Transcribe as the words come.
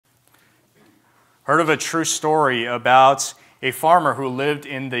heard of a true story about a farmer who lived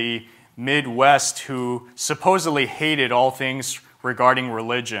in the Midwest who supposedly hated all things regarding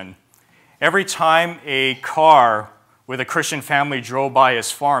religion. Every time a car with a Christian family drove by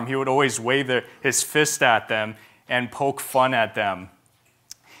his farm, he would always wave his fist at them and poke fun at them.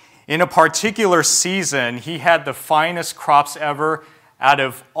 In a particular season, he had the finest crops ever out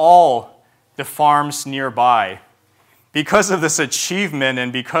of all the farms nearby. Because of this achievement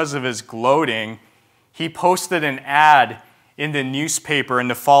and because of his gloating, he posted an ad in the newspaper in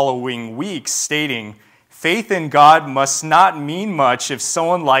the following weeks stating, "Faith in God must not mean much if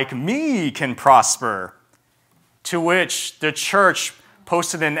someone like me can prosper." To which the church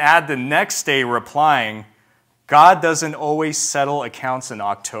posted an ad the next day replying, "God doesn't always settle accounts in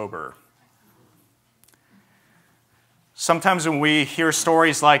October." Sometimes when we hear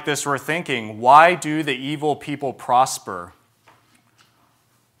stories like this, we're thinking, why do the evil people prosper?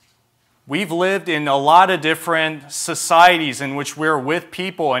 We've lived in a lot of different societies in which we're with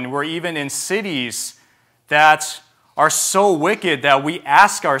people, and we're even in cities that are so wicked that we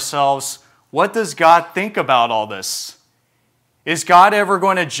ask ourselves, what does God think about all this? Is God ever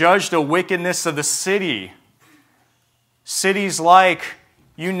going to judge the wickedness of the city? Cities like,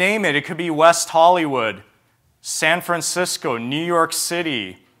 you name it, it could be West Hollywood, San Francisco, New York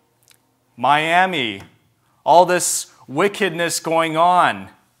City, Miami, all this wickedness going on,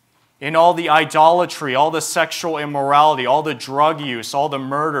 in all the idolatry, all the sexual immorality, all the drug use, all the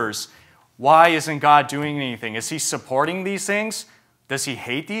murders. Why isn't God doing anything? Is he supporting these things? Does he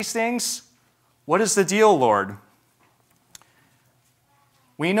hate these things? What is the deal, Lord?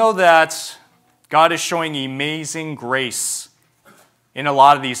 We know that God is showing amazing grace in a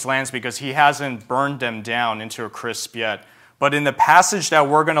lot of these lands because he hasn't burned them down into a crisp yet. But in the passage that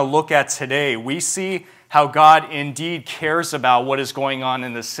we're going to look at today, we see how God indeed cares about what is going on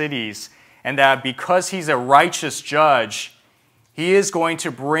in the cities, and that because he's a righteous judge, he is going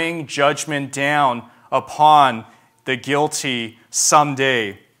to bring judgment down upon the guilty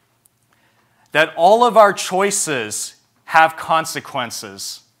someday. That all of our choices have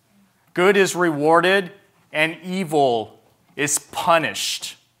consequences. Good is rewarded and evil is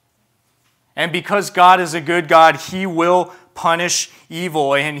punished. And because God is a good God, he will punish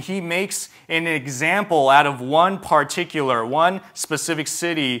evil. And he makes an example out of one specific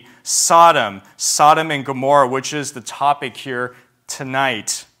city, Sodom and Gomorrah, which is the topic here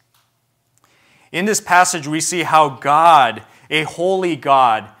tonight. In this passage, we see how God, a holy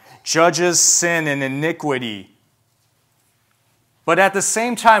God, judges sin and iniquity. But at the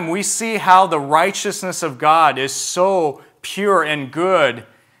same time, we see how the righteousness of God is so pure and good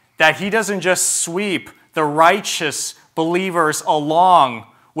that he doesn't just sweep the righteous believers along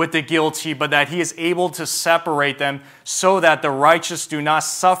with the guilty, but that he is able to separate them so that the righteous do not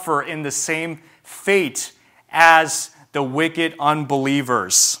suffer in the same fate as the wicked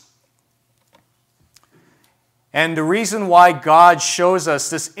unbelievers. And the reason why God shows us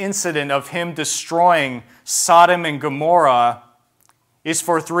this incident of him destroying Sodom and Gomorrah is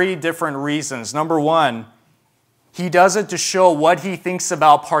for three different reasons. Number one, he does it to show what he thinks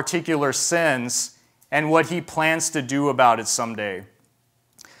about particular sins and what he plans to do about it someday.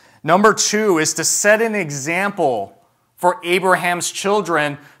 Number two is to set an example for Abraham's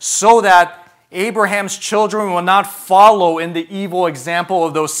children so that Abraham's children will not follow in the evil example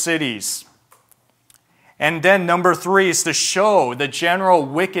of those cities. And then number three is to show the general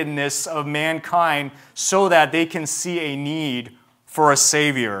wickedness of mankind so that they can see a need for a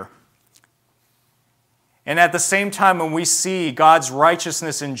Savior. And at the same time, when we see God's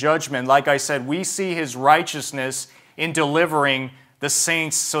righteousness in judgment, like I said, we see his righteousness in delivering the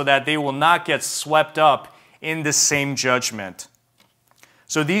saints so that they will not get swept up in the same judgment.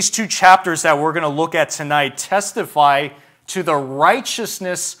 So these two chapters that we're going to look at tonight testify to the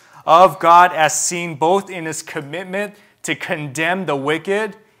righteousness of God as seen both in his commitment to condemn the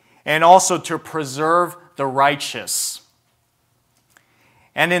wicked and also to preserve the righteous.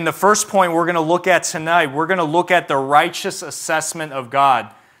 And in the first point we're going to look at tonight, we're going to look at the righteous assessment of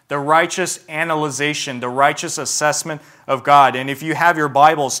God, the righteous analyzation, the righteous assessment of God. And if you have your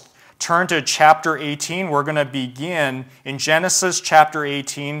Bibles, turn to chapter 18. We're going to begin in Genesis chapter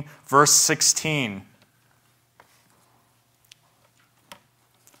 18, verse 16.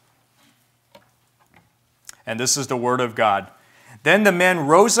 And this is the word of God. Then the men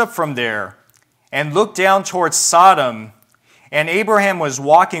rose up from there and looked down towards Sodom, and Abraham was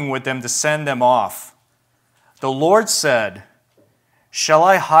walking with them to send them off. The Lord said, "Shall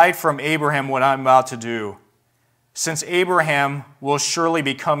I hide from Abraham what I am about to do? Since Abraham will surely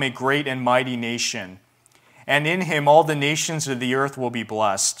become a great and mighty nation, and in him all the nations of the earth will be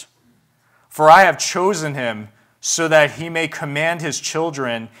blessed. For I have chosen him so that he may command his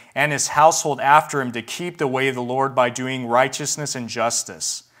children and his household after him to keep the way of the Lord by doing righteousness and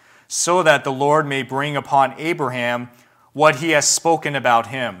justice, so that the Lord may bring upon Abraham what he has spoken about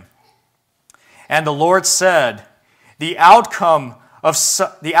him. And the Lord said, the outcry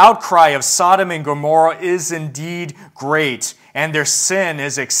of Sodom and Gomorrah is indeed great, and their sin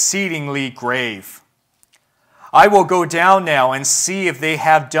is exceedingly grave. I will go down now and see if they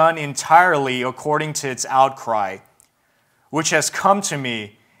have done entirely according to its outcry, which has come to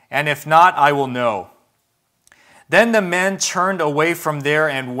me, and if not, I will know. Then the men turned away from there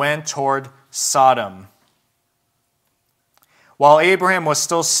and went toward Sodom, while Abraham was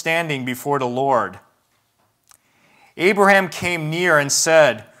still standing before the Lord. Abraham came near and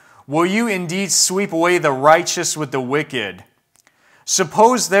said, will you indeed sweep away the righteous with the wicked?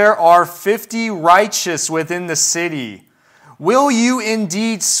 Suppose there are 50 righteous within the city. Will you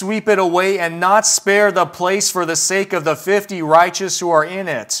indeed sweep it away and not spare the place for the sake of the 50 righteous who are in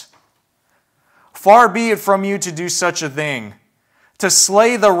it? Far be it from you to do such a thing, to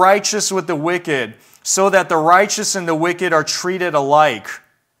slay the righteous with the wicked, so that the righteous and the wicked are treated alike.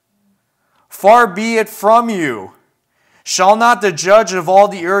 Far be it from you. Shall not the judge of all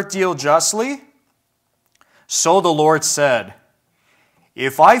the earth deal justly? So the Lord said,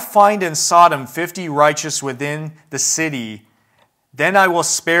 if I find in Sodom 50 righteous within the city, then I will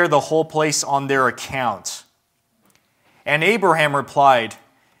spare the whole place on their account. And Abraham replied,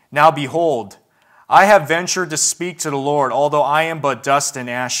 now behold, I have ventured to speak to the Lord, although I am but dust and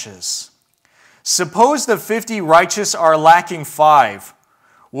ashes. Suppose the 50 righteous are lacking 5.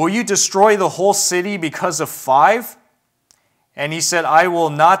 Will you destroy the whole city because of 5? And he said, I will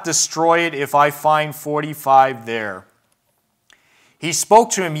not destroy it if I find 45 there. He spoke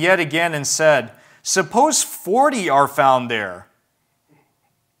to him yet again and said, suppose 40 are found there.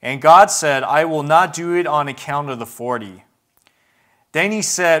 And God said, I will not do it on account of the 40. Then he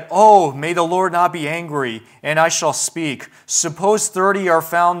said, oh, may the Lord not be angry, and I shall speak. Suppose 30 are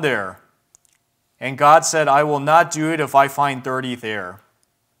found there. And God said, I will not do it if I find 30 there.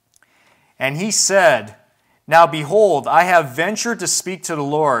 And he said, now behold, I have ventured to speak to the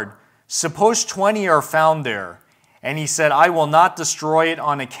Lord. Suppose 20 are found there. And he said, I will not destroy it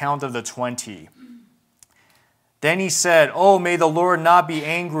on account of the 20. Then he said, oh, may the Lord not be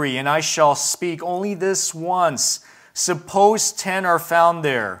angry, and I shall speak only this once. Suppose 10 are found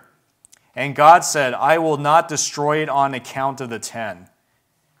there. And God said, I will not destroy it on account of the 10.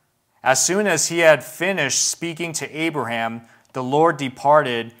 As soon as he had finished speaking to Abraham, the Lord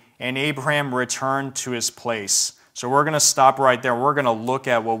departed, and Abraham returned to his place. So we're going to stop right there. We're going to look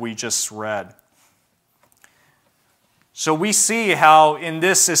at what we just read. So we see how in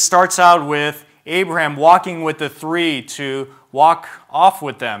this it starts out with Abraham walking with the 3 to walk off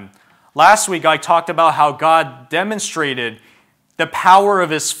with them. Last week I talked about how God demonstrated the power of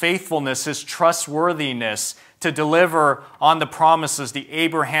his faithfulness, his trustworthiness to deliver on the promises, the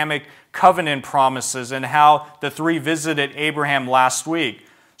Abrahamic covenant promises, and how the 3 visited Abraham last week.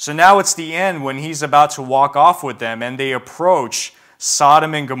 So now it's the end when he's about to walk off with them, and they approach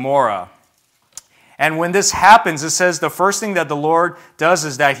Sodom and Gomorrah. And when this happens, it says the first thing that the Lord does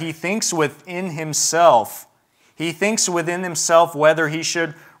is that he thinks within himself. He thinks within himself whether he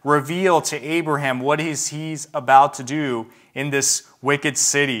should reveal to Abraham what he's about to do in this wicked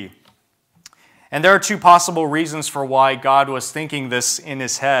city. And there are 2 possible reasons for why God was thinking this in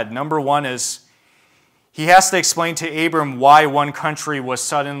his head. Number 1 is he has to explain to Abram why one country was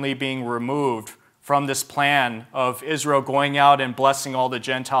suddenly being removed from this plan of Israel going out and blessing all the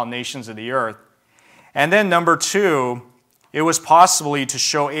Gentile nations of the earth. And then number 2, it was possibly to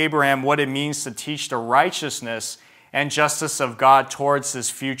show Abraham what it means to teach the righteousness and justice of God towards his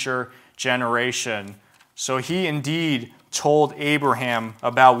future generation. So he indeed told Abraham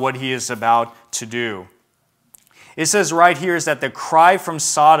about what he is about to do. It says right here is that the cry from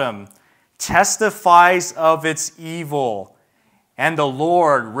Sodom testifies of its evil, and the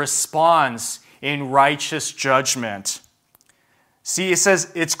Lord responds in righteous judgment. See, it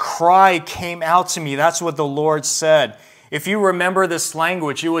says, its cry came out to me. That's what the Lord said. If you remember this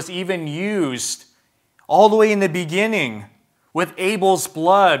language, it was even used all the way in the beginning with Abel's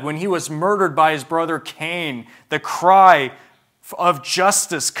blood when he was murdered by his brother Cain. The cry of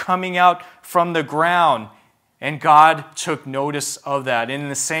justice coming out from the ground. And God took notice of that. And in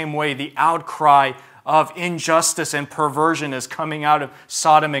the same way, the outcry of injustice and perversion is coming out of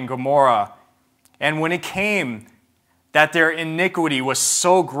Sodom and Gomorrah. And when it came that their iniquity was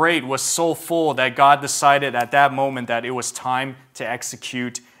so great, was so full, that God decided at that moment that it was time to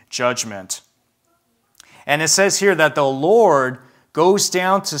execute judgment. And it says here that the Lord goes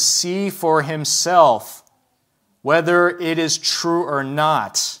down to see for himself whether it is true or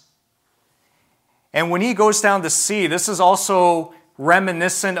not. And when he goes down to see, this is also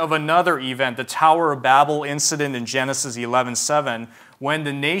reminiscent of another event, the Tower of Babel incident in Genesis 11:7, when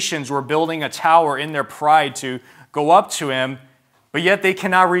the nations were building a tower in their pride to go up to him, but yet they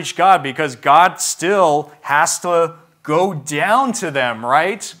cannot reach God because God still has to go down to them,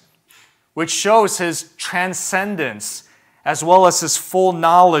 right? Which shows his transcendence as well as his full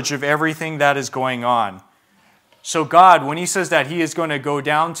knowledge of everything that is going on. So God, when he says that he is going to go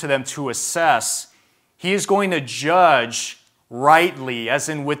down to them to assess, he is going to judge rightly, as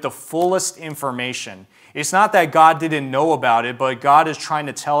in with the fullest information. It's not that God didn't know about it, but God is trying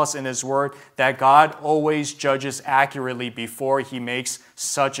to tell us in his word that God always judges accurately before he makes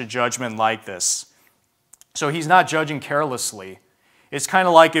such a judgment like this. So he's not judging carelessly. It's kind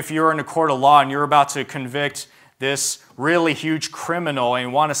of like if you're in a court of law and you're about to convict this really huge criminal and you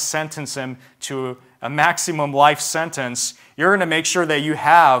want to sentence him to a maximum life sentence, you're going to make sure that you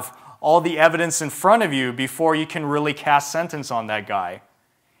have all the evidence in front of you before you can really cast sentence on that guy.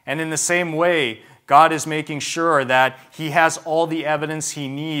 And in the same way, God is making sure that he has all the evidence he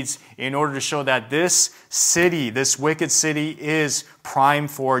needs in order to show that this city, this wicked city, is prime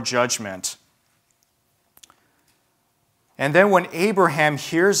for judgment. And then when Abraham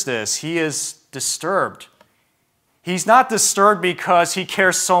hears this, he is disturbed. He's not disturbed because he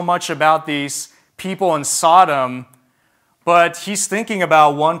cares so much about these people in Sodom, but he's thinking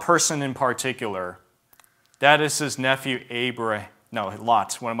about one person in particular. That is his nephew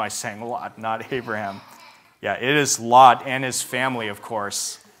Lot. What am I saying? Lot, not Abraham. Yeah, it is Lot and his family, of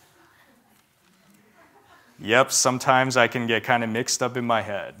course. Yep, sometimes I can get kind of mixed up in my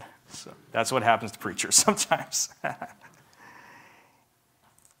head. So that's what happens to preachers sometimes.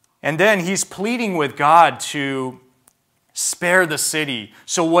 And then he's pleading with God to spare the city.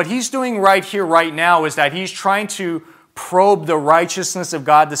 So what he's doing right here, right now, is that he's trying to probe the righteousness of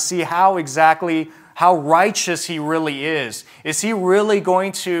God to see how righteous he really is. Is he really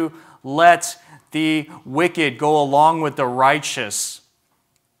going to let the wicked go along with the righteous?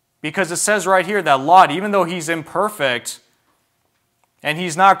 Because it says right here that Lot, even though he's imperfect, and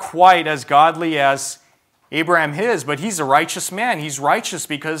he's not quite as godly as Abraham is, but he's a righteous man. He's righteous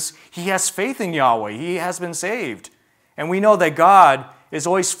because he has faith in Yahweh. He has been saved. And we know that God is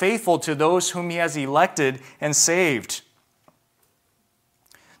always faithful to those whom he has elected and saved.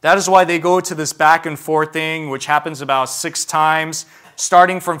 That is why they go to this back and forth thing, which happens about 6 times,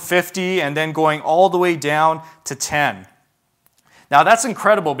 starting from 50 and then going all the way down to 10. Now that's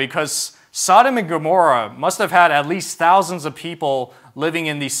incredible because Sodom and Gomorrah must have had at least thousands of people living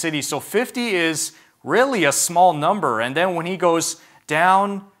in these cities. So 50 is really a small number. And then when he goes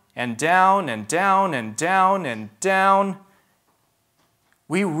down and down and down and down and down,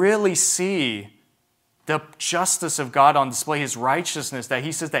 we really see the justice of God on display, his righteousness, that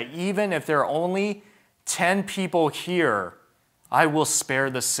he says that even if there are only 10 people here, I will spare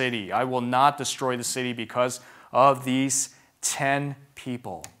the city. I will not destroy the city because of these 10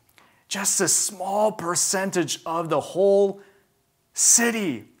 people. Just a small percentage of the whole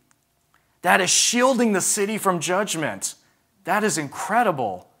city that is shielding the city from judgment. That is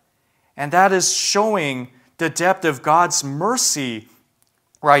incredible. And that is showing the depth of God's mercy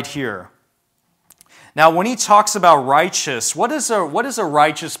right here. Now, when he talks about righteous, what is a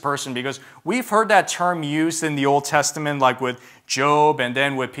righteous person? Because we've heard that term used in the Old Testament, like with Job and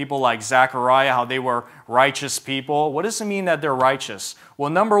then with people like Zechariah, how they were righteous people. What does it mean that they're righteous? Well,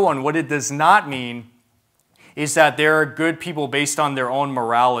 number one, what it does not mean is that they're good people based on their own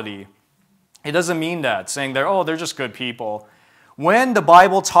morality. It doesn't mean that, saying they're just good people. When the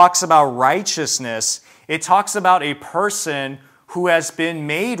Bible talks about righteousness, it talks about a person who has been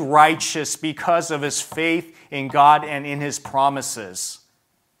made righteous because of his faith in God and in his promises.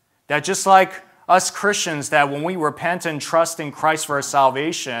 That just like us Christians, that when we repent and trust in Christ for our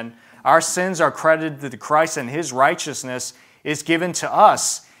salvation, our sins are credited to Christ and his righteousness is given to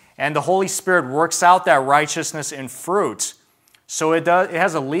us. And the Holy Spirit works out that righteousness in fruit. So it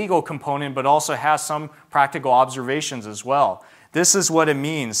has a legal component, but also has some practical observations as well. This is what it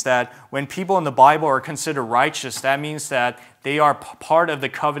means, that when people in the Bible are considered righteous, that means that they are part of the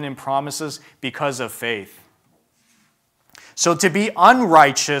covenant promises because of faith. So to be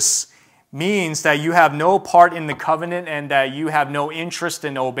unrighteous means that you have no part in the covenant and that you have no interest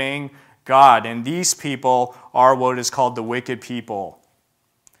in obeying God. And these people are what is called the wicked people.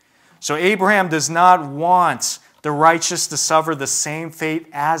 So Abraham does not want the righteous to suffer the same fate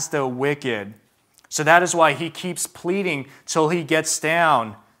as the wicked. So that is why he keeps pleading till he gets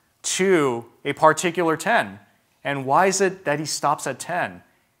down to a particular 10. And why is it that he stops at 10?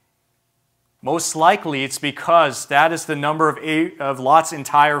 Most likely it's because that is the number of Lot's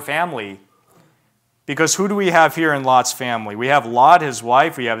entire family. Because who do we have here in Lot's family? We have Lot, his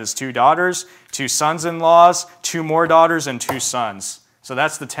wife, we have his 2 daughters, 2 sons-in-laws, 2 more daughters, and 2 sons. So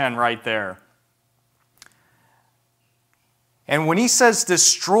that's the 10 right there. And when he says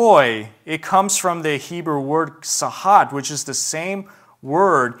destroy, it comes from the Hebrew word sahat, which is the same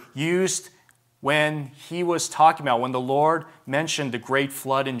word used when he was talking about, when the Lord mentioned the great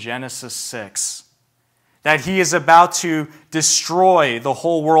flood in Genesis 6. That he is about to destroy the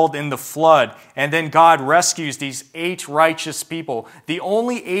whole world in the flood. And then God rescues these 8 righteous people. The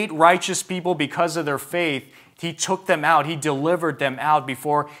only 8 righteous people, because of their faith, he took them out. He delivered them out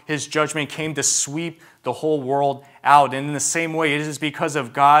before his judgment came to sweep the whole world out. And in the same way, it is because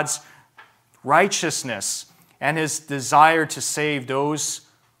of God's righteousness and his desire to save those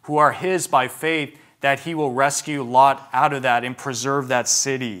who are his by faith that he will rescue Lot out of that and preserve that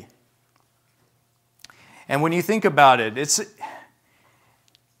city. And when you think about it,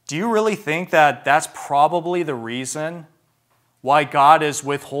 do you really think that that's probably the reason why God is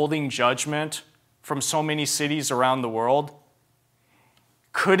withholding judgment from so many cities around the world?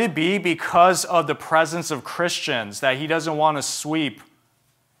 Could it be because of the presence of Christians that he doesn't want to sweep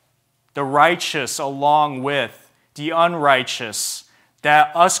the righteous along with the unrighteous?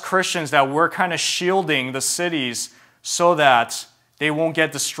 That us Christians, that we're kind of shielding the cities so that they won't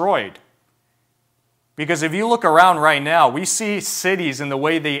get destroyed. Because if you look around right now, we see cities and the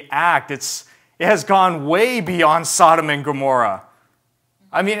way they act, it has gone way beyond Sodom and Gomorrah.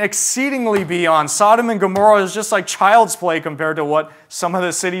 I mean, exceedingly beyond. Sodom and Gomorrah is just like child's play compared to what some of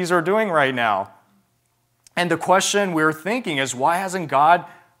the cities are doing right now. And the question we're thinking is, why hasn't God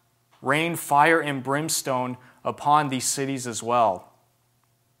rained fire and brimstone upon these cities as well?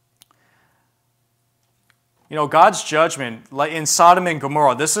 You know, God's judgment, like in Sodom and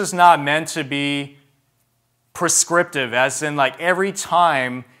Gomorrah, this is not meant to be prescriptive, as in like every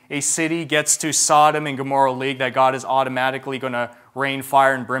time a city gets to Sodom and Gomorrah league that God is automatically going to rain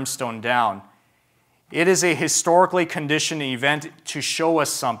fire and brimstone down. It is a historically conditioned event to show us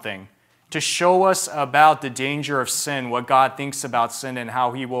something, to show us about the danger of sin, what God thinks about sin, and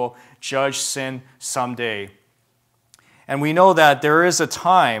how he will judge sin someday. And we know that there is a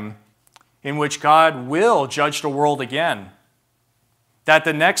time in which God will judge the world again. That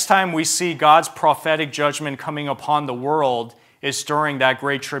the next time we see God's prophetic judgment coming upon the world is during that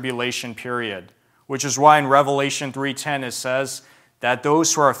great tribulation period, which is why in Revelation 3:10 it says that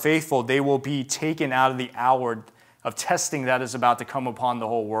those who are faithful, they will be taken out of the hour of testing that is about to come upon the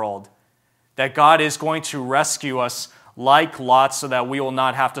whole world. That God is going to rescue us like Lot so that we will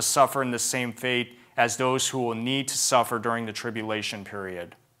not have to suffer in the same fate as those who will need to suffer during the tribulation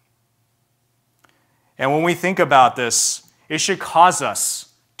period. And when we think about this, it should cause us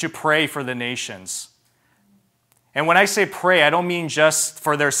to pray for the nations. And when I say pray, I don't mean just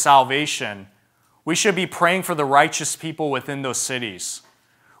for their salvation. We should be praying for the righteous people within those cities.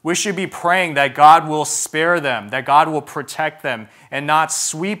 We should be praying that God will spare them, that God will protect them, and not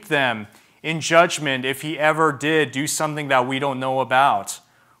sweep them in judgment if he ever did do something that we don't know about.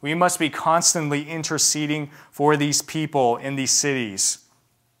 We must be constantly interceding for these people in these cities.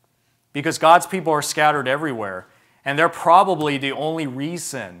 Because God's people are scattered everywhere. And they're probably the only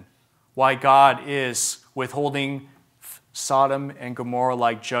reason why God is withholding Sodom and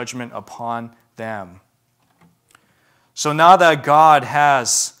Gomorrah-like judgment upon them. So now that God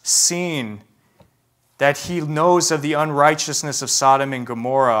has seen that he knows of the unrighteousness of Sodom and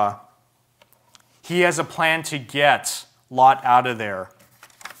Gomorrah, he has a plan to get Lot out of there.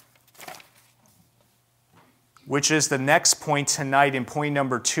 Which is the next point tonight, and point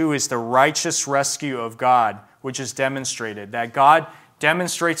number 2 is the righteous rescue of God, which is demonstrated. That God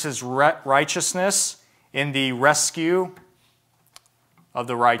demonstrates his righteousness in the rescue of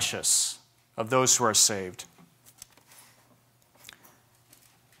the righteous, of those who are saved.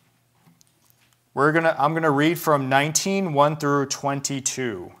 I'm going to read from 19:1 through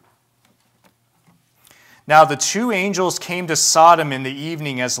 22. Now the 2 angels came to Sodom in the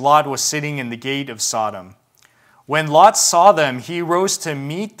evening as Lot was sitting in the gate of Sodom. When Lot saw them, he rose to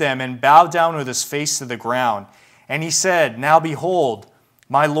meet them and bowed down with his face to the ground. And he said, "Now behold,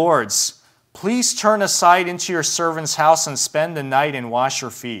 my lords, please turn aside into your servant's house and spend the night and wash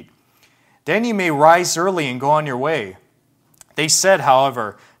your feet. Then you may rise early and go on your way." They said,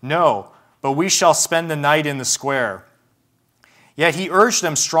 however, "No, but we shall spend the night in the square." Yet he urged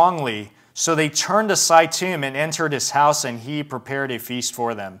them strongly, so they turned aside to him and entered his house, and he prepared a feast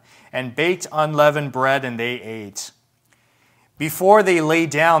for them, and baked unleavened bread, and they ate. Before they lay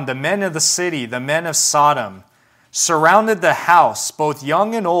down, the men of the city, the men of Sodom, surrounded the house, both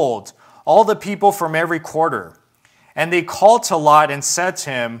young and old, all the people from every quarter. And they called to Lot and said to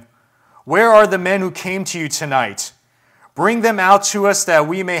him, "Where are the men who came to you tonight? Bring them out to us that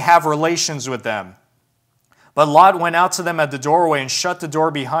we may have relations with them." But Lot went out to them at the doorway and shut the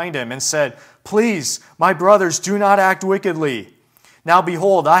door behind him and said, "Please, my brothers, do not act wickedly. Now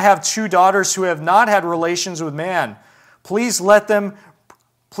behold, I have 2 daughters who have not had relations with man. Please let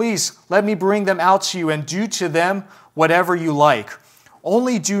me bring them out to you and do to them whatever you like.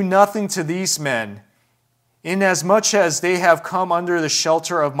 Only do nothing to these men, inasmuch as they have come under the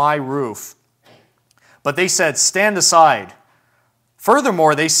shelter of my roof." But they said, "Stand aside."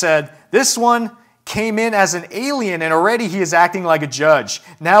 Furthermore, they said, "This one came in as an alien, and already he is acting like a judge.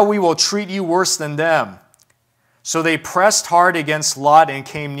 Now we will treat you worse than them." So they pressed hard against Lot and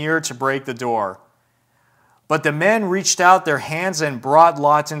came near to break the door. But the men reached out their hands and brought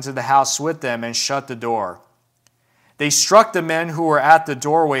Lot into the house with them and shut the door. They struck the men who were at the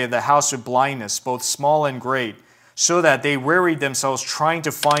doorway of the house with blindness, both small and great, so that they wearied themselves trying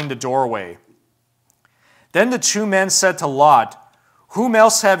to find the doorway. Then the 2 men said to Lot, "Whom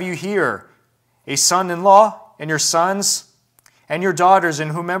else have you here? A son-in-law, and your sons, and your daughters,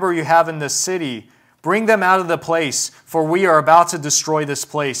 and whomever you have in the city? Bring them out of the place, for we are about to destroy this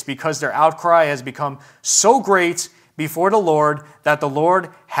place, because their outcry has become so great before the Lord that the Lord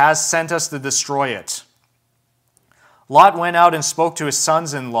has sent us to destroy it." Lot went out and spoke to his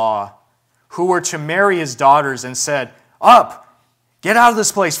sons-in-law, who were to marry his daughters, and said, "Up, get out of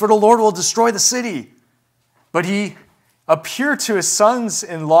this place, for the Lord will destroy the city." But he appeared to his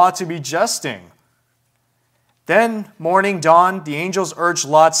sons-in-law to be jesting. Then morning dawned, the angels urged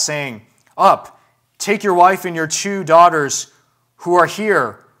Lot, saying, "Up, take your wife and your 2 daughters who are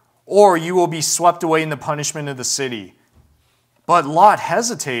here, or you will be swept away in the punishment of the city." But Lot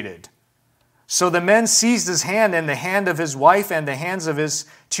hesitated. So the men seized his hand and the hand of his wife and the hands of his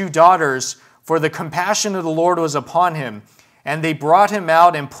 2 daughters, for the compassion of the Lord was upon him, and they brought him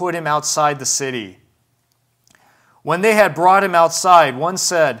out and put him outside the city. When they had brought him outside, one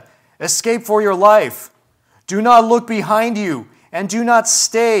said, "Escape for your life. Do not look behind you, and do not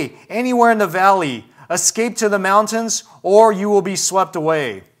stay anywhere in the valley. Escape to the mountains, or you will be swept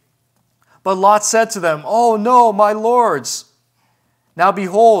away." But Lot said to them, "Oh no, my lords. Now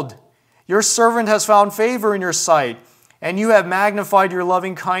behold, your servant has found favor in your sight, and you have magnified your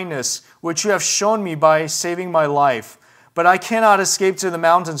loving kindness, which you have shown me by saving my life. But I cannot escape to the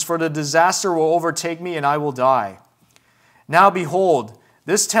mountains, for the disaster will overtake me, and I will die. Now behold,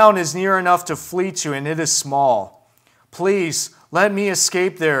 this town is near enough to flee to, and it is small. Please let me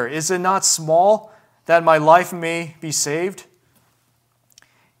escape there. Is it not small, that my life may be saved?"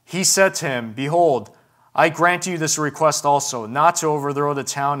 He said to him, "Behold, I grant you this request also, not to overthrow the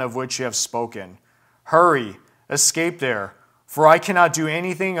town of which you have spoken. Hurry, escape there, for I cannot do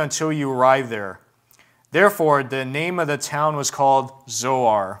anything until you arrive there." Therefore, the name of the town was called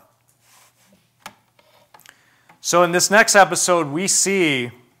Zoar. So in this next episode, we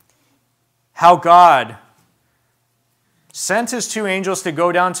see how God sent his 2 angels to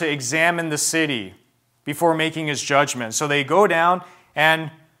go down to examine the city before making his judgment. So they go down, and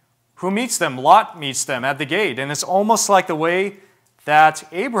who meets them? Lot meets them at the gate. And it's almost like the way that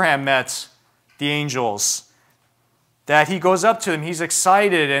Abraham met the angels, that he goes up to them, he's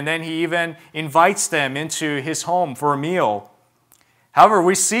excited, and then he even invites them into his home for a meal. However,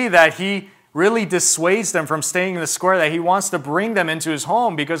 we see that he really dissuades them from staying in the square, that he wants to bring them into his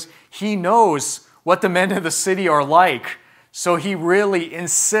home because he knows what the men of the city are like. So he really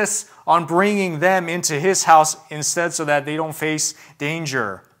insists on bringing them into his house instead, so that they don't face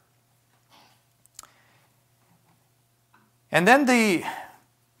danger. And then the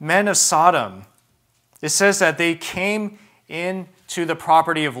men of Sodom, it says that they came into the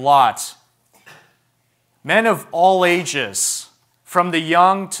property of Lot. Men of all ages, from the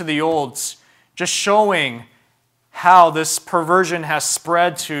young to the old, just showing how this perversion has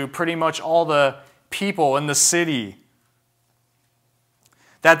spread to pretty much all the people in the city.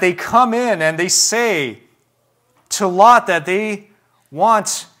 That they come in and they say to Lot that they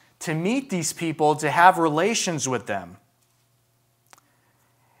want to meet these people, to have relations with them.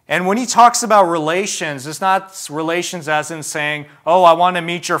 And when he talks about relations, it's not relations as in saying, "Oh, I want to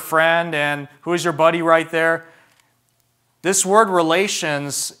meet your friend, and who is your buddy right there?" This word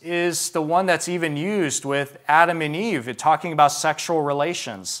relations is the one that's even used with Adam and Eve. It's talking about sexual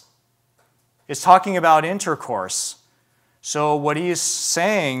relations. It's talking about intercourse. So what he is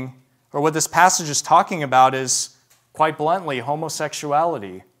saying, or what this passage is talking about, is quite bluntly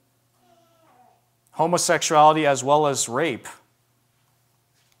homosexuality. Homosexuality as well as rape.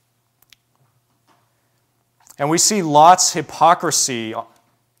 And we see Lot's hypocrisy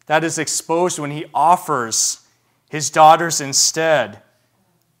that is exposed when he offers his daughters instead.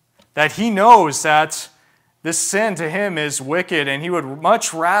 That he knows that this sin to him is wicked, and he would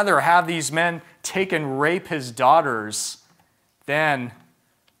much rather have these men take and rape his daughters than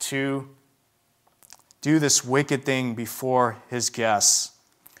to do this wicked thing before his guests.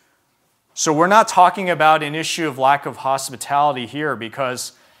 So we're not talking about an issue of lack of hospitality here,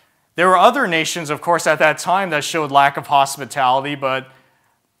 because there were other nations, of course, at that time that showed lack of hospitality, but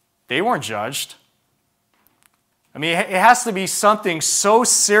they weren't judged. I mean, it has to be something so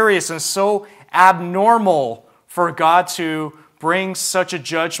serious and so abnormal for God to bring such a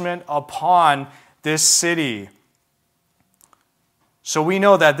judgment upon this city. So we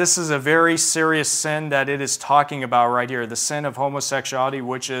know that this is a very serious sin that it is talking about right here, the sin of homosexuality,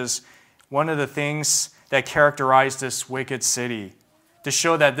 which is one of the things that characterize this wicked city, to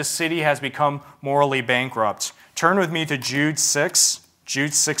show that this city has become morally bankrupt. Turn with me to Jude 6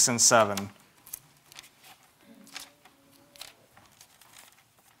 and 7.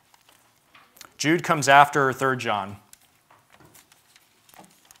 Jude comes after 3 John.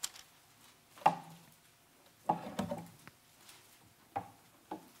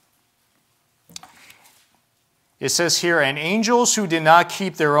 It says here, "And angels who did not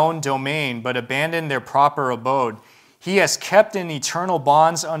keep their own domain, but abandoned their proper abode, he has kept in eternal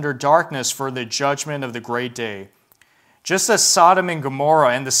bonds under darkness for the judgment of the great day. Just as Sodom and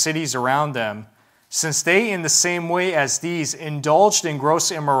Gomorrah and the cities around them, since they in the same way as these indulged in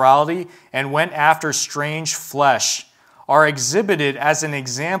gross immorality and went after strange flesh, are exhibited as an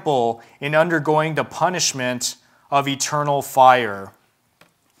example in undergoing the punishment of eternal fire."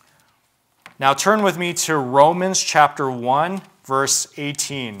 Now turn with me to Romans chapter 1, verse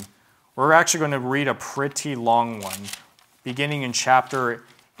 18. We're actually going to read a pretty long one, beginning in chapter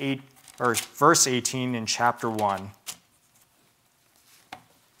 8, or verse 18 in chapter 1.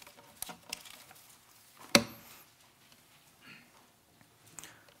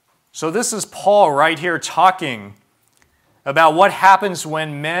 So this is Paul right here talking about what happens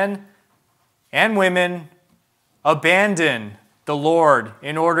when men and women abandon the Lord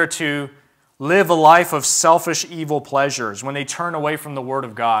in order to live a life of selfish, evil pleasures, when they turn away from the Word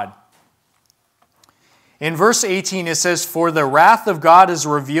of God. In verse 18 it says, "For the wrath of God is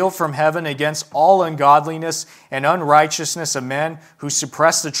revealed from heaven against all ungodliness and unrighteousness of men who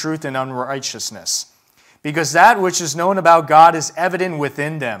suppress the truth in unrighteousness. Because that which is known about God is evident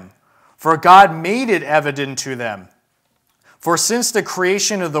within them, for God made it evident to them. For since the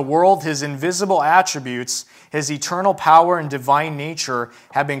creation of the world, his invisible attributes, his eternal power and divine nature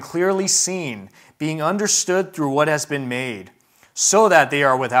have been clearly seen, being understood through what has been made, so that they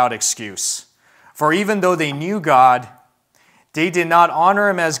are without excuse. For even though they knew God, they did not honor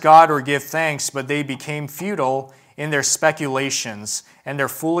him as God or give thanks, but they became futile in their speculations, and their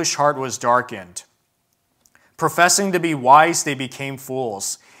foolish heart was darkened. Professing to be wise, they became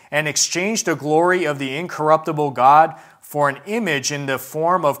fools, and exchanged the glory of the incorruptible God for an image in the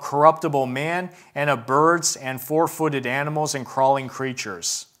form of corruptible man and of birds and four-footed animals and crawling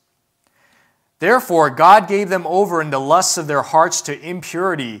creatures. Therefore, God gave them over in the lusts of their hearts to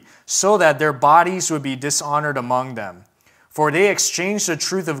impurity, so that their bodies would be dishonored among them. For they exchanged the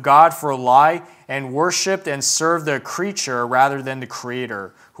truth of God for a lie and worshipped and served the creature rather than the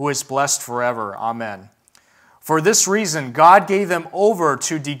Creator, who is blessed forever. Amen. For this reason, God gave them over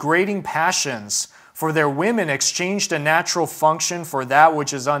to degrading passions, for their women exchanged a natural function for that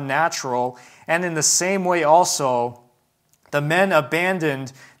which is unnatural, and in the same way also the men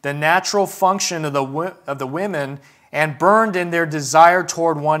abandoned the natural function of the women and burned in their desire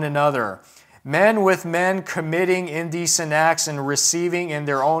toward one another, men with men committing indecent acts and receiving in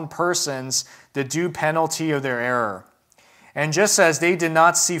their own persons the due penalty of their error. And just as they did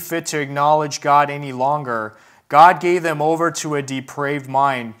not see fit to acknowledge God any longer, God gave them over to a depraved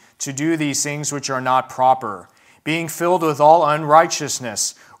mind to do these things which are not proper, being filled with all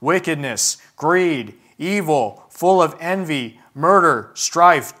unrighteousness, wickedness, greed, evil, full of envy, murder,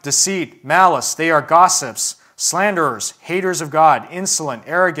 strife, deceit, malice. They are gossips, slanderers, haters of God, insolent,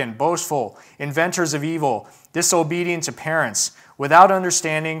 arrogant, boastful, inventors of evil, disobedient to parents, without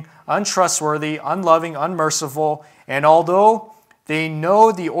understanding, untrustworthy, unloving, unmerciful. And although they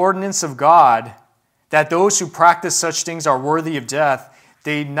know the ordinance of God, that those who practice such things are worthy of death,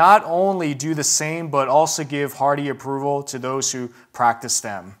 they not only do the same, but also give hearty approval to those who practice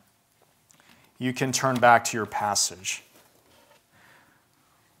them." You can turn back to your passage.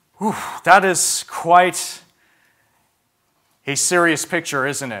 Whew, that is quite a serious picture,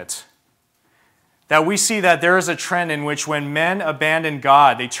 isn't it? That we see that there is a trend in which when men abandon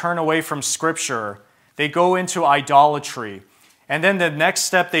God, they turn away from Scripture, they go into idolatry. And then the next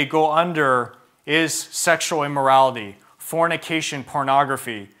step they go under is sexual immorality, fornication,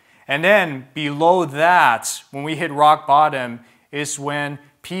 pornography. And then below that, when we hit rock bottom, is when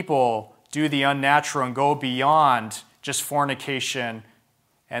people do the unnatural and go beyond just fornication,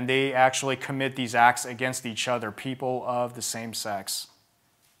 and they actually commit these acts against each other, people of the same sex.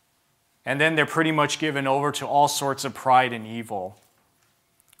 And then they're pretty much given over to all sorts of pride and evil.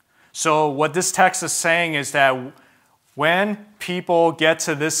 So what this text is saying is that when people get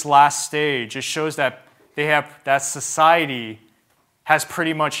to this last stage, it shows that that society has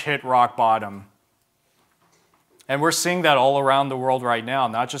pretty much hit rock bottom. And we're seeing that all around the world right now,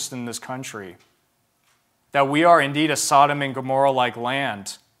 not just in this country. That we are indeed a Sodom and Gomorrah-like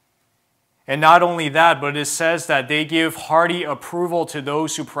land. And not only that, but it says that they give hearty approval to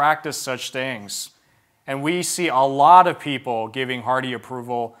those who practice such things. And we see a lot of people giving hearty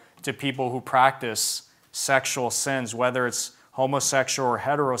approval to people who practice sexual sins, whether it's homosexual or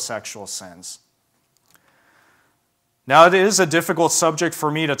heterosexual sins. Now, it is a difficult subject for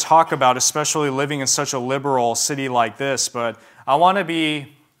me to talk about, especially living in such a liberal city like this, but I want to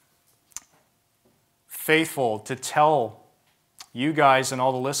be faithful to tell you guys and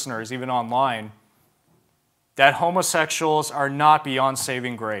all the listeners, even online, that homosexuals are not beyond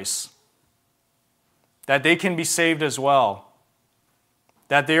saving grace, that they can be saved as well,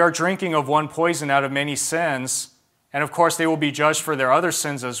 that they are drinking of one poison out of many sins, and of course they will be judged for their other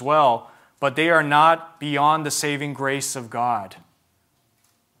sins as well, but they are not beyond the saving grace of God,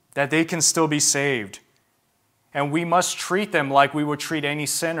 that they can still be saved. And we must treat them like we would treat any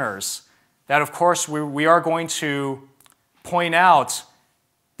sinners, that of course we are going to point out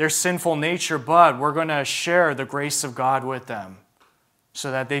their sinful nature, but we're going to share the grace of God with them so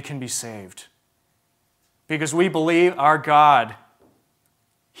that they can be saved. Because we believe our God,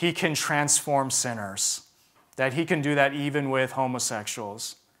 He can transform sinners, that He can do that even with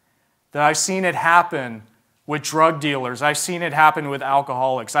homosexuals. That I've seen it happen with drug dealers. I've seen it happen with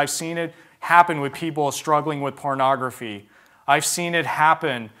alcoholics. I've seen it happen with people struggling with pornography. I've seen it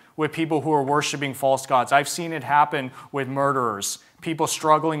happen with people who are worshiping false gods. I've seen it happen with murderers, people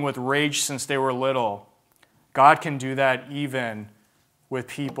struggling with rage since they were little. God can do that even with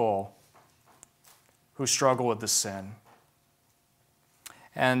people who struggle with the sin.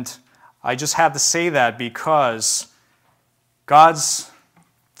 And I just have to say that because God's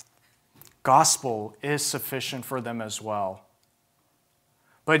gospel is sufficient for them as well.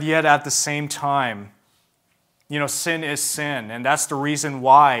 But yet at the same time, sin is sin. And that's the reason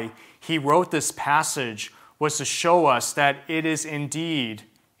why he wrote this passage, was to show us that it is indeed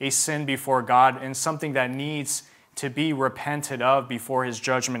a sin before God and something that needs to be repented of before his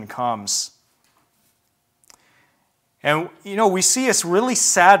judgment comes. And, we see a really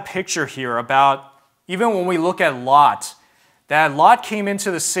sad picture here about, even when we look at Lot, that Lot came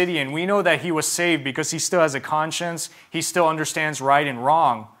into the city, and we know that he was saved because he still has a conscience. He still understands right and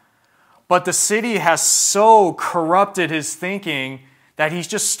wrong. But the city has so corrupted his thinking that he's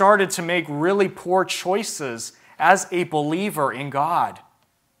just started to make really poor choices as a believer in God.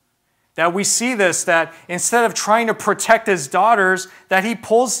 That we see this, that instead of trying to protect his daughters, that he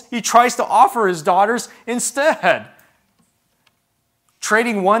tries to offer his daughters instead,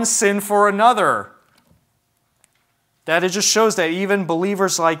 trading one sin for another. That it just shows that even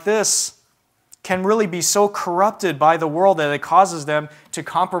believers like this can really be so corrupted by the world that it causes them to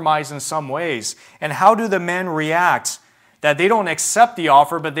compromise in some ways. And how do the men react? That they don't accept the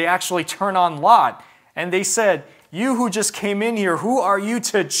offer, but they actually turn on Lot. And they said, "You who just came in here, who are you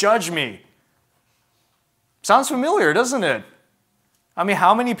to judge me?" Sounds familiar, doesn't it? I mean,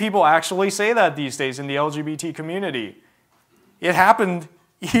 how many people actually say that these days in the LGBT community? It happened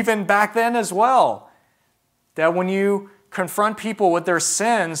even back then as well. That when you confront people with their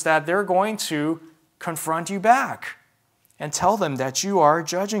sins, that they're going to confront you back and tell them that you are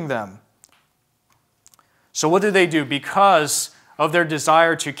judging them. So what do? Because of their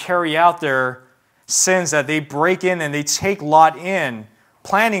desire to carry out their sins, that they break in and they take Lot in,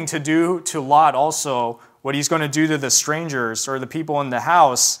 planning to do to Lot also what he's going to do to the strangers or the people in the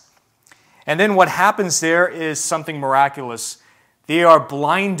house. And then what happens there is something miraculous. They are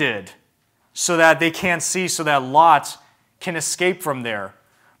blinded so that they can't see, so that Lot can escape from there.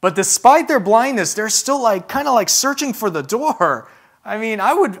 But despite their blindness, they're still kind of searching for the door. I mean,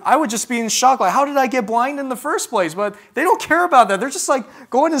 I would just be in shock, how did I get blind in the first place? But they don't care about that. They're just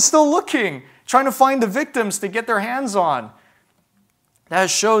going and still looking, trying to find the victims to get their hands on. That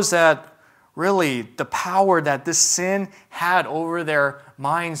shows that really the power that this sin had over their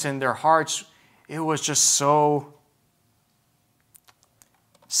minds and their hearts, it was just so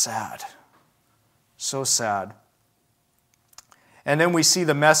sad. So sad. And then we see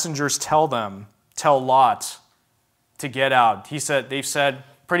the messengers tell Lot to get out. They've said,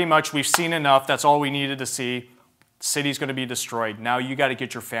 pretty much, we've seen enough. That's all we needed to see. The city's going to be destroyed. Now you got to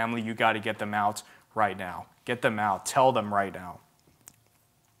get your family. You got to get them out right now. Get them out. Tell them right now.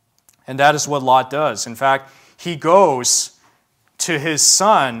 And that is what Lot does. In fact, he goes to his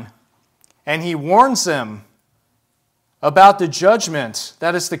son and he warns him about the judgment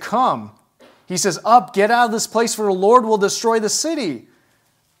that is to come. He says, "Up, get out of this place, for the Lord will destroy the city."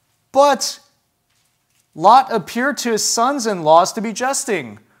 But Lot appeared to his sons-in-laws to be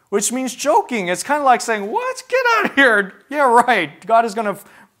jesting, which means joking. It's kind of like saying, "What? Get out of here." Yeah, right. God is going to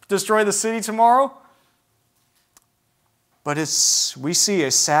destroy the city tomorrow. But we see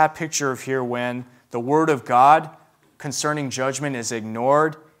a sad picture of here when the word of God concerning judgment is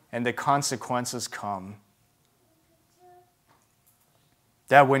ignored and the consequences come.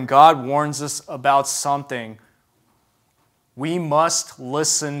 That when God warns us about something, we must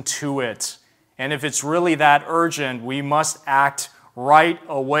listen to it. And if it's really that urgent, we must act right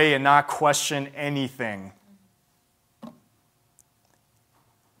away and not question anything.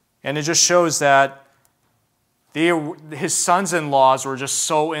 And it just shows that his sons-in-laws were just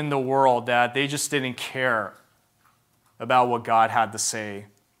so in the world that they just didn't care about what God had to say.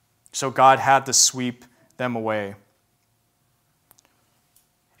 So God had to sweep them away.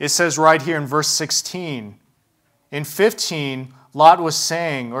 It says right here in verse 16, in 15, Lot was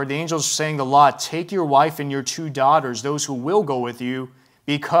saying, or the angels were saying to Lot, "Take your wife and your 2 daughters, those who will go with you,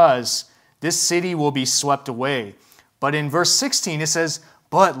 because this city will be swept away." But in verse 16, it says,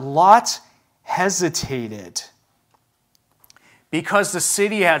 "But Lot hesitated," because the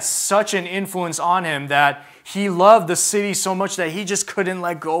city had such an influence on him that he loved the city so much that he just couldn't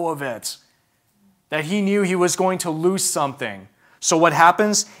let go of it, that he knew he was going to lose something. So what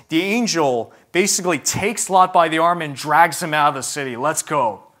happens? The angel basically takes Lot by the arm and drags him out of the city. Let's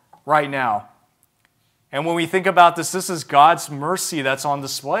go right now. And when we think about this, this is God's mercy that's on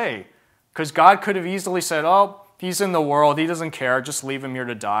display. Because God could have easily said, "Oh, he's in the world. He doesn't care. Just leave him here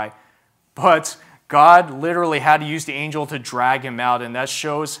to die." But God literally had to use the angel to drag him out. And that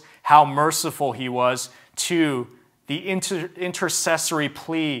shows how merciful he was to the intercessory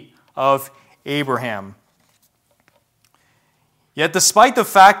plea of Abraham. Yet despite the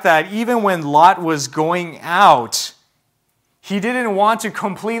fact that even when Lot was going out, he didn't want to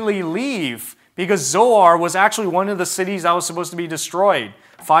completely leave, because Zoar was actually one of the cities that was supposed to be destroyed.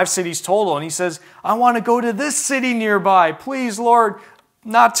 5 cities total. And he says, "I want to go to this city nearby. Please, Lord,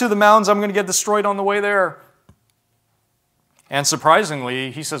 not to the mountains. I'm going to get destroyed on the way there." And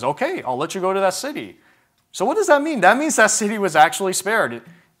surprisingly, he says, "Okay, I'll let you go to that city." So what does that mean? That means that city was actually spared.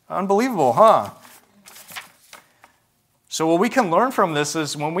 Unbelievable, huh? So what we can learn from this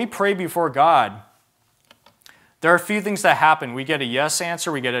is when we pray before God, there are a few things that happen. We get a yes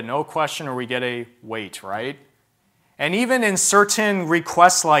answer, we get a no question, or we get a wait, right? And even in certain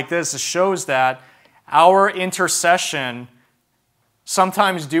requests like this, it shows that our intercession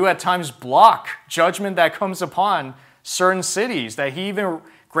sometimes do at times block judgment that comes upon certain cities, that he even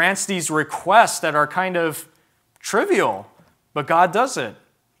grants these requests that are kind of trivial, but God does it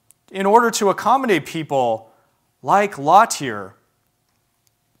in order to accommodate people like Lot here.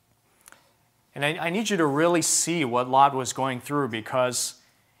 And I need you to really see what Lot was going through, because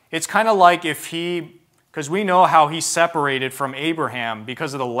it's kind of like because we know how he separated from Abraham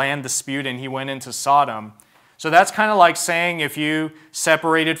because of the land dispute and he went into Sodom. So that's kind of like saying if you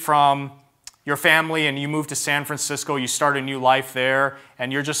separated from your family and you moved to San Francisco, you start a new life there,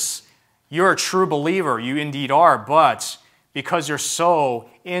 and you're a true believer, you indeed are, but because you're so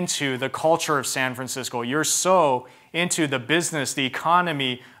into the culture of San Francisco, you're so into the business, the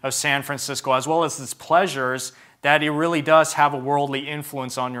economy of San Francisco, as well as its pleasures, that it really does have a worldly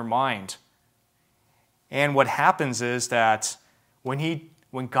influence on your mind. And what happens is that when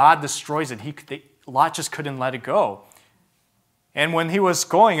God destroys it, Lot just couldn't let it go. And when he was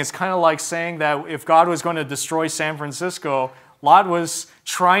going, it's kind of like saying that if God was going to destroy San Francisco, Lot was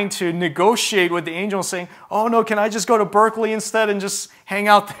trying to negotiate with the angel, saying, "Oh no, can I just go to Berkeley instead and just hang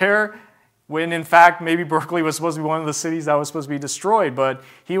out there?" When in fact, maybe Berkeley was supposed to be one of the cities that was supposed to be destroyed. But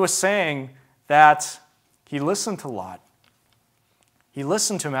he was saying that he listened to Lot. He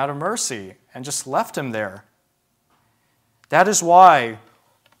listened to him out of mercy and just left him there. That is why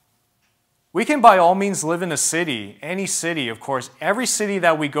we can by all means live in a city, any city, of course. Every city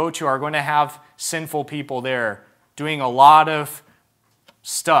that we go to are going to have sinful people there doing a lot of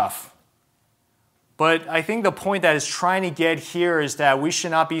stuff. But I think the point that is trying to get here is that we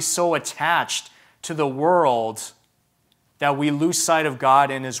should not be so attached to the world that we lose sight of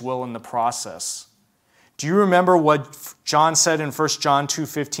God and His will in the process. Do you remember what John said in 1 John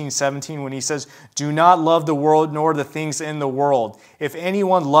 2:15, 17 when he says, "Do not love the world nor the things in the world. If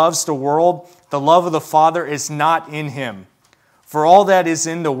anyone loves the world, the love of the Father is not in him. For all that is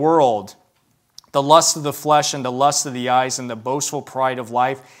in the world, the lust of the flesh and the lust of the eyes and the boastful pride of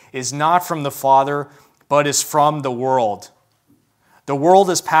life is not from the Father, but is from the world. The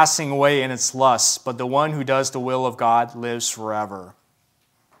world is passing away in its lusts, but the one who does the will of God lives forever."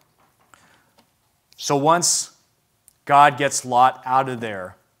 So once God gets Lot out of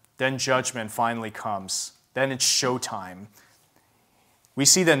there, then judgment finally comes. Then it's showtime. We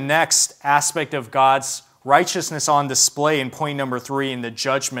see the next aspect of God's righteousness on display in point number 3 in the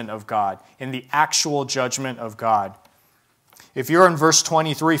judgment of God, in the actual judgment of God. If you're in verse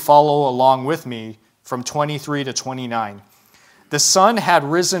 23, follow along with me from 23 to 29. The sun had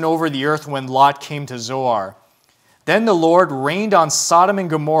risen over the earth when Lot came to Zoar. Then the Lord rained on Sodom and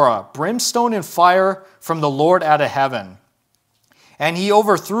Gomorrah, brimstone and fire from the Lord out of heaven. And he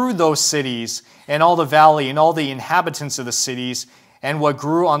overthrew those cities and all the valley and all the inhabitants of the cities and what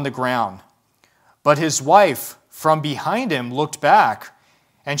grew on the ground. But his wife from behind him looked back,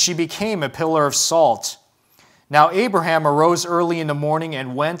 and she became a pillar of salt. Now Abraham arose early in the morning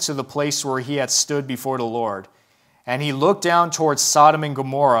and went to the place where he had stood before the Lord. And he looked down towards Sodom and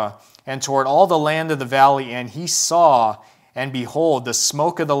Gomorrah, and toward all the land of the valley, and he saw, and behold, the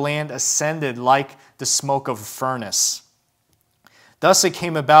smoke of the land ascended like the smoke of a furnace. Thus it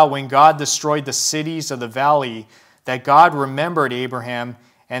came about when God destroyed the cities of the valley, that God remembered Abraham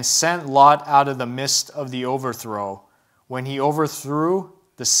and sent Lot out of the midst of the overthrow, when he overthrew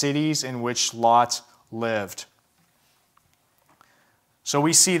the cities in which Lot lived. So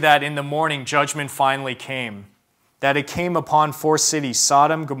we see that in the morning judgment finally came. That it came upon 4 cities,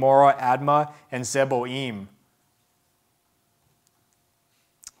 Sodom, Gomorrah, Admah, and Zeboim.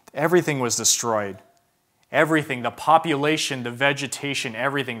 Everything was destroyed. Everything, the population, the vegetation,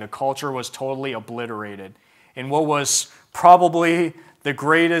 everything, the culture was totally obliterated. In what was probably the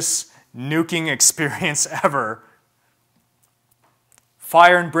greatest nuking experience ever.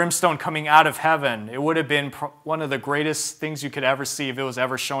 Fire and brimstone coming out of heaven. It would have been one of the greatest things you could ever see if it was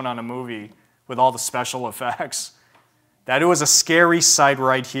ever shown on a movie with all the special effects. That it was a scary sight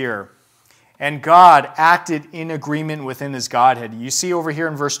right here. And God acted in agreement within his Godhead. You see over here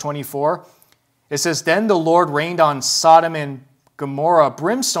in verse 24, it says, "Then the Lord rained on Sodom and Gomorrah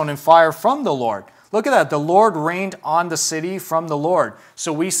brimstone and fire from the Lord." Look at that. The Lord rained on the city from the Lord.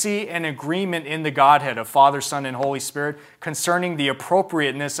 So we see an agreement in the Godhead of Father, Son, and Holy Spirit concerning the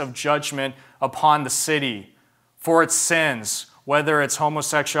appropriateness of judgment upon the city for its sins, whether it's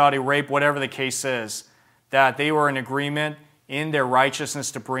homosexuality, rape, whatever the case is. That they were in agreement in their righteousness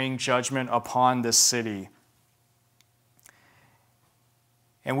to bring judgment upon this city.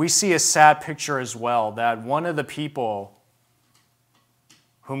 And we see a sad picture as well, that one of the people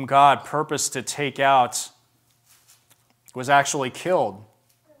whom God purposed to take out was actually killed.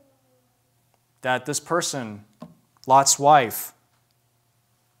 That this person, Lot's wife,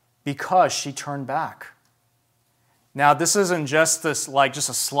 because she turned back. Now, this isn't just this, like just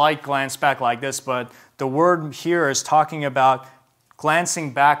a slight glance back like this, but the word here is talking about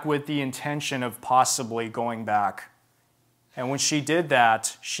glancing back with the intention of possibly going back. And when she did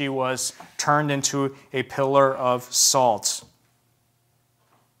that, she was turned into a pillar of salt.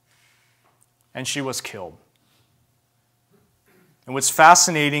 And she was killed. And what's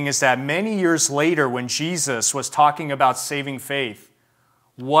fascinating is that many years later, when Jesus was talking about saving faith,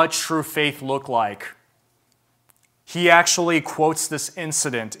 what true faith looked like, he actually quotes this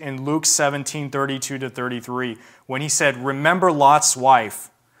incident in Luke 17:32-33, when he said, "Remember Lot's wife.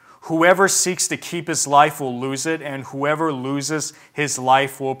 Whoever seeks to keep his life will lose it, and whoever loses his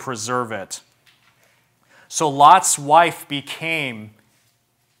life will preserve it." So Lot's wife became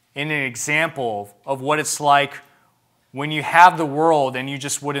an example of what it's like when you have the world and you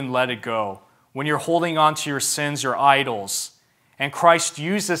just wouldn't let it go. When you're holding on to your sins, your idols. And Christ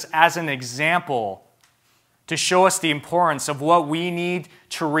used this as an example to show us the importance of what we need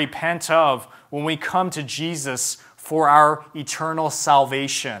to repent of when we come to Jesus for our eternal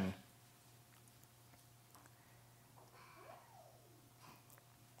salvation.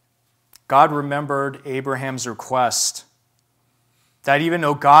 God remembered Abraham's request that even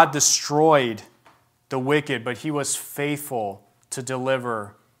though God destroyed the wicked, but he was faithful to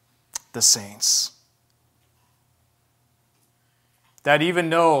deliver the saints. That even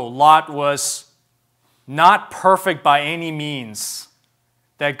though Lot was not perfect by any means,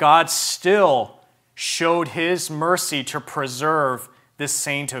 that God still showed his mercy to preserve this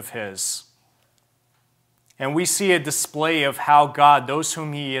saint of his. And we see a display of how God, those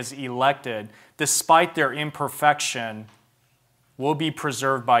whom he has elected, despite their imperfection, will be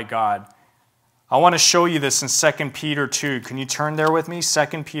preserved by God. I want to show you this in 2 Peter 2. Can you turn there with me?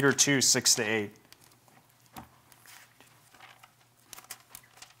 2 Peter 2, 6-8.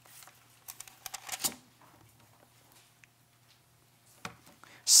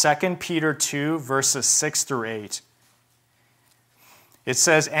 2 Peter 2, verses 6 through 8. It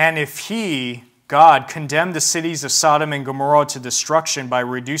says, "And if he, God, condemned the cities of Sodom and Gomorrah to destruction by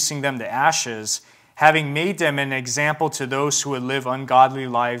reducing them to ashes, having made them an example to those who would live ungodly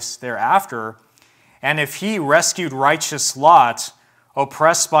lives thereafter, and if he rescued righteous Lot,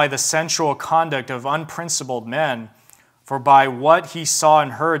 oppressed by the sensual conduct of unprincipled men, for by what he saw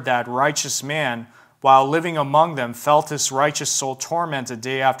and heard that righteous man, while living among them, felt his righteous soul tormented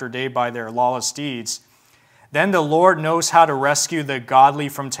day after day by their lawless deeds, then the Lord knows how to rescue the godly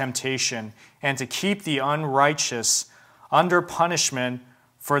from temptation and to keep the unrighteous under punishment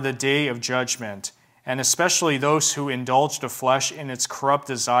for the day of judgment, and especially those who indulge the flesh in its corrupt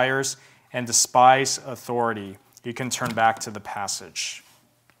desires and despise authority." You can turn back to the passage.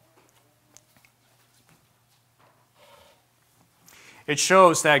 It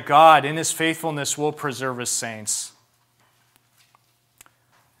shows that God, in his faithfulness, will preserve his saints.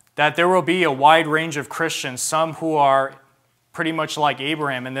 That there will be a wide range of Christians, some who are pretty much like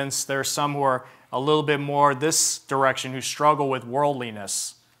Abraham, and then there's some who are a little bit more this direction, who struggle with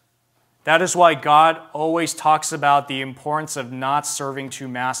worldliness. That is why God always talks about the importance of not serving two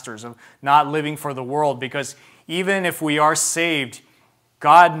masters, of not living for the world, because even if we are saved,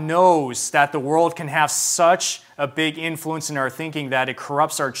 God knows that the world can have such a big influence in our thinking that it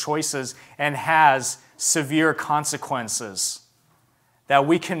corrupts our choices and has severe consequences. That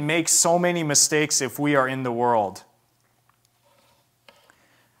we can make so many mistakes if we are in the world.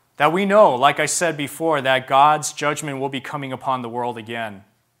 That we know, like I said before, that God's judgment will be coming upon the world again.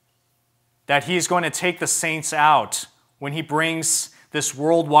 That he is going to take the saints out when he brings this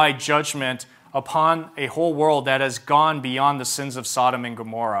worldwide judgment upon a whole world that has gone beyond the sins of Sodom and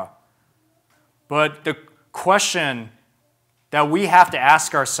Gomorrah. But the question that we have to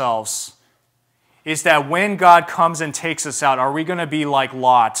ask ourselves is that when God comes and takes us out, are we going to be like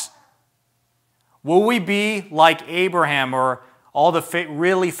Lot? Will we be like Abraham or all the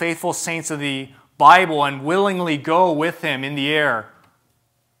really faithful saints of the Bible and willingly go with him in the air?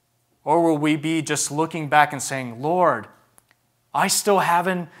 Or will we be just looking back and saying, "Lord, I still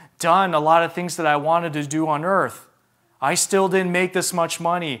haven't done a lot of things that I wanted to do on earth. I still didn't make this much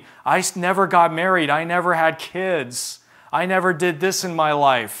money. I never got married. I never had kids. I never did this in my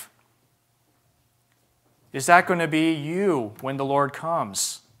life." Is that going to be you when the Lord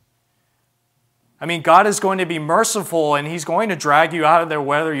comes? I mean, God is going to be merciful and he's going to drag you out of there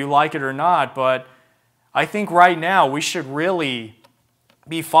whether you like it or not, but I think right now we should really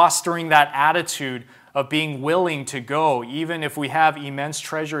be fostering that attitude of being willing to go, even if we have immense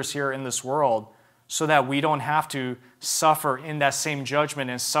treasures here in this world, so that we don't have to suffer in that same judgment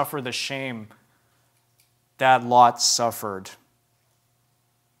and suffer the shame that Lot suffered.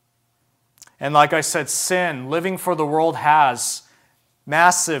 And like I said, sin, living for the world, has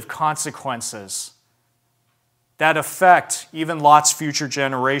massive consequences that affect even Lot's future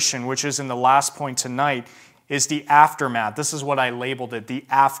generation, which is in the last point tonight, is the aftermath. This is what I labeled it, the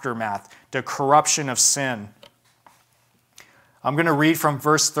aftermath, the corruption of sin. I'm going to read from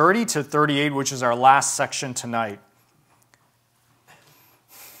verse 30 to 38, which is our last section tonight.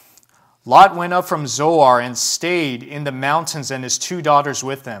 Lot went up from Zoar and stayed in the mountains, and his 2 daughters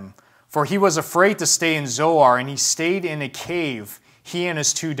with him. For he was afraid to stay in Zoar, and he stayed in a cave, he and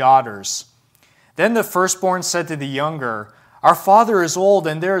his 2 daughters. Then the firstborn said to the younger, "Our father is old,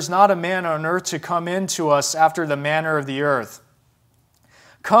 and there is not a man on earth to come in to us after the manner of the earth.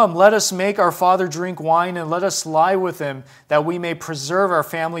 Come, let us make our father drink wine, and let us lie with him, that we may preserve our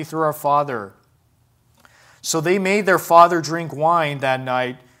family through our father." So they made their father drink wine that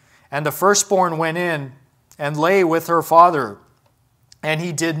night, and the firstborn went in and lay with her father. And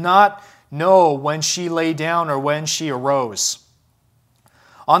he did not know when she lay down or when she arose.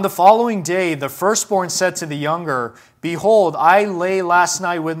 On the following day, the firstborn said to the younger, "Behold, I lay last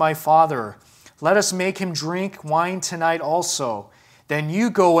night with my father. Let us make him drink wine tonight also. Then you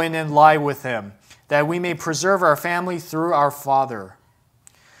go in and lie with him, that we may preserve our family through our father."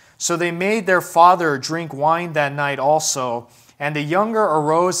 So they made their father drink wine that night also, and the younger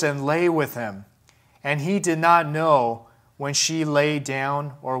arose and lay with him. And he did not know when she lay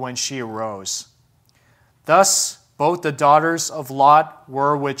down or when she arose. Thus both the daughters of Lot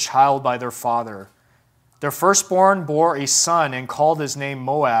were with child by their father. Their firstborn bore a son and called his name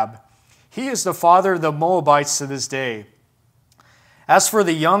Moab. He is the father of the Moabites to this day. As for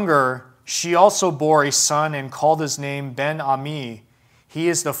the younger, She also bore a son and called his name Ben-Ami. He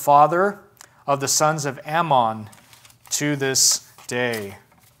is the father of the sons of Ammon to this day.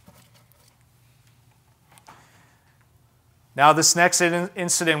 Now, this next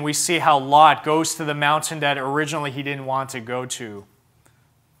incident, we see how Lot goes to the mountain that originally he didn't want to go to.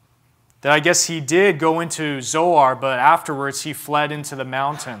 That I guess he did go into Zoar, but afterwards he fled into the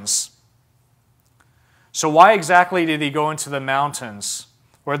mountains. So why exactly did he go into the mountains?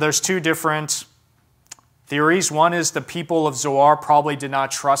 Well, there's two different theories. One is the people of Zoar probably did not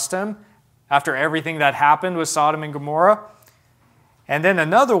trust him after everything that happened with Sodom and Gomorrah. And then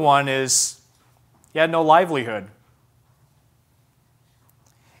another one is he had no livelihood.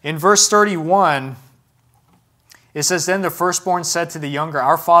 In verse 31, it says, Then the firstborn said to the younger,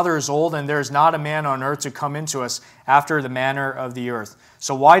 Our father is old, and there is not a man on earth to come into us after the manner of the earth.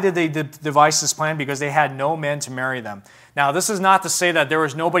 So why did they devise this plan? Because they had no men to marry them. Now, this is not to say that there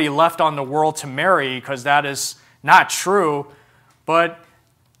was nobody left on the world to marry, because that is not true. But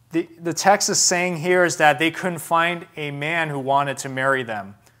the text is saying here is that they couldn't find a man who wanted to marry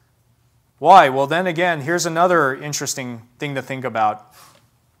them. Why? Well, then again, here's another interesting thing to think about.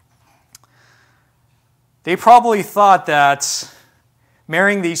 They probably thought that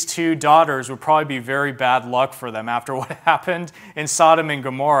marrying these two daughters would probably be very bad luck for them after what happened in Sodom and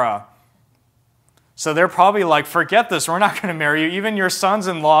Gomorrah. So they're probably like, forget this, we're not going to marry you. Even your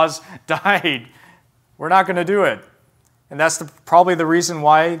sons-in-laws died. We're not going to do it. And that's probably the reason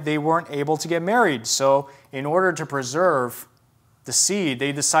why they weren't able to get married. So in order to preserve the seed,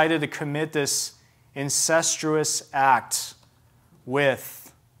 they decided to commit this incestuous act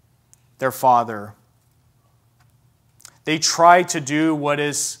with their father. They tried to do what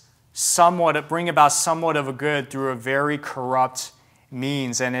is bring about somewhat of a good through a very corrupt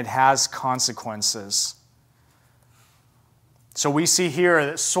means, and it has consequences. So we see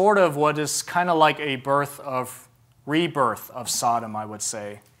here sort of what is kind of like a rebirth of Sodom, I would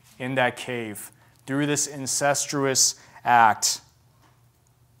say, in that cave, through this incestuous act.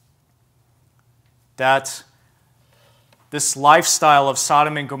 That this lifestyle of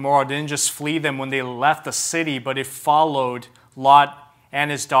Sodom and Gomorrah didn't just flee them when they left the city, but it followed Lot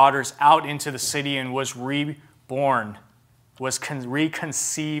and his daughters out into the city and was reborn, was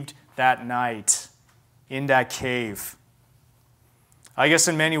reconceived that night in that cave. I guess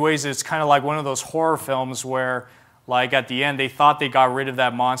in many ways it's kind of like one of those horror films where, like at the end, they thought they got rid of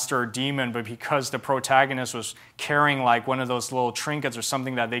that monster or demon, but because the protagonist was carrying like one of those little trinkets or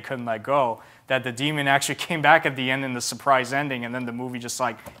something that they couldn't let go, that the demon actually came back at the end in the surprise ending, and then the movie just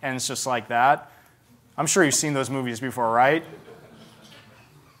like ends just like that. I'm sure you've seen those movies before, right?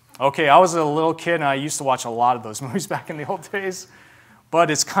 Okay, I was a little kid and I used to watch a lot of those movies back in the old days.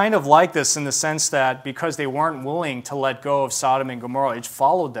 But it's kind of like this in the sense that because they weren't willing to let go of Sodom and Gomorrah, it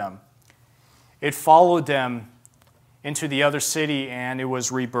followed them. It followed them into the other city, and it was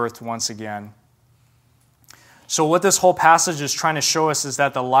rebirthed once again. So what this whole passage is trying to show us is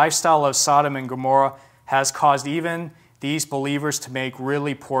that the lifestyle of Sodom and Gomorrah has caused even these believers to make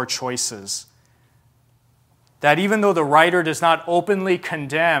really poor choices. That even though the writer does not openly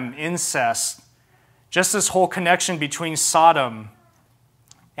condemn incest, just this whole connection between Sodom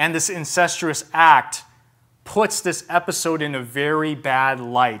and this incestuous act puts this episode in a very bad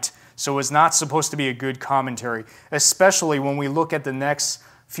light. So it's not supposed to be a good commentary, especially when we look at the next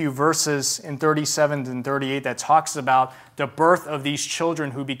few verses in 37 and 38 that talks about the birth of these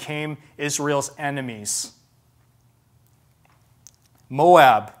children who became Israel's enemies.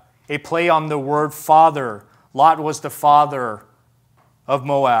 Moab, a play on the word father. Lot was the father of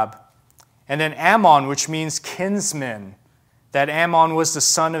Moab. And then Ammon, which means kinsman. That Ammon was the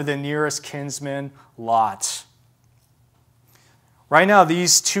son of the nearest kinsman, Lot. Right now,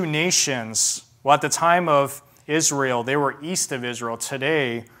 these two nations, well, at the time of Israel, they were east of Israel.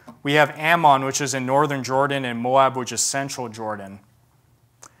 Today, we have Ammon, which is in northern Jordan, and Moab, which is central Jordan.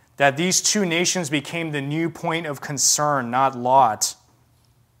 That these two nations became the new point of concern, not Lot.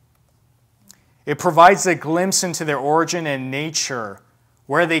 It provides a glimpse into their origin and nature,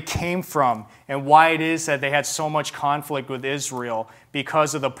 where they came from, and why it is that they had so much conflict with Israel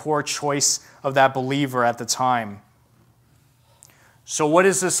because of the poor choice of that believer at the time. So what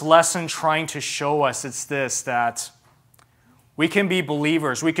is this lesson trying to show us? It's this, that we can be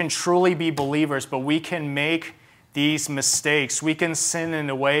believers, we can truly be believers, but we can make these mistakes. We can sin in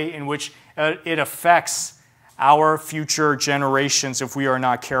a way in which it affects our future generations if we are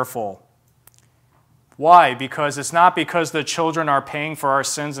not careful. Why? Because it's not because the children are paying for our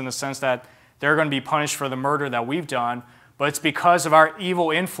sins in the sense that they're going to be punished for the murder that we've done, but it's because of our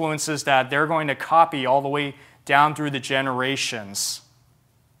evil influences that they're going to copy all the way down through the generations.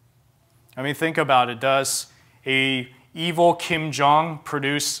 I mean, think about it. Does a evil Kim Jong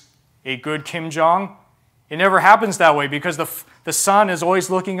produce a good Kim Jong? It never happens that way because the son is always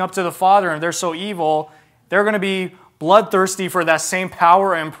looking up to the father, and they're so evil, they're going to be bloodthirsty for that same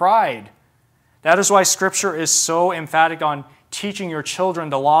power and pride. That is why Scripture is so emphatic on teaching your children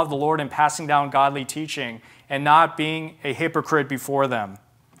the law of the Lord and passing down godly teaching and not being a hypocrite before them.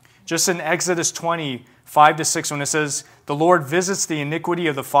 Just in Exodus 20, 5-6, when it says, "The Lord visits the iniquity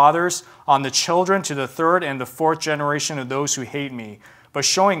of the fathers on the children to the third and the fourth generation of those who hate me, but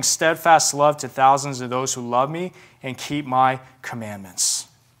showing steadfast love to thousands of those who love me and keep my commandments."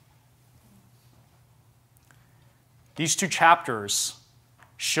 These two chapters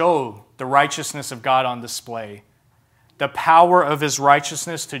show the righteousness of God on display, the power of his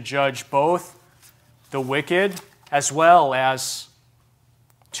righteousness to judge both the wicked as well as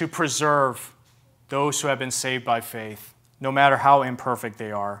to preserve those who have been saved by faith, no matter how imperfect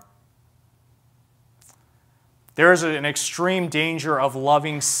they are. There is an extreme danger of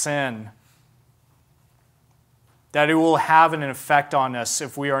loving sin, that it will have an effect on us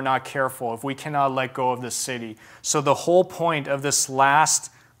if we are not careful, if we cannot let go of the city. So the whole point of this last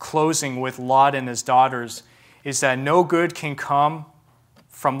closing with Lot and his daughters is that no good can come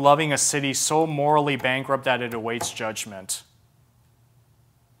from loving a city so morally bankrupt that it awaits judgment.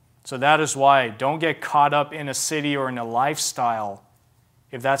 So that is why don't get caught up in a city or in a lifestyle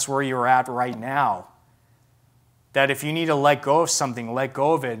if that's where you're at right now. That if you need to let go of something, let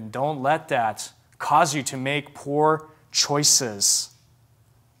go of it, and don't let that cause you to make poor choices.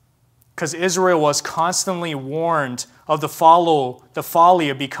 Because Israel was constantly warned of the folly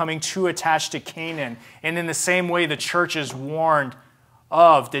of becoming too attached to Canaan. And in the same way, the church is warned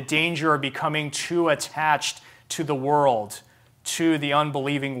of the danger of becoming too attached to the world, to the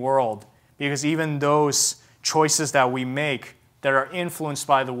unbelieving world. Because even those choices that we make that are influenced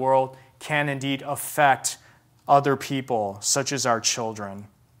by the world can indeed affect other people, such as our children.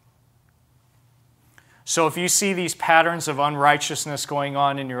 So if you see these patterns of unrighteousness going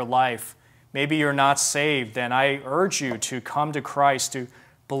on in your life, maybe you're not saved, then I urge you to come to Christ, to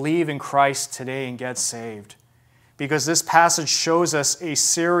believe in Christ today and get saved. Because this passage shows us a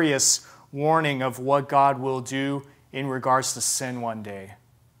serious warning of what God will do in regards to sin one day.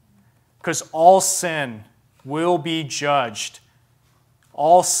 Because all sin will be judged.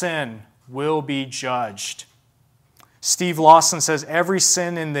 All sin will be judged. Steve Lawson says every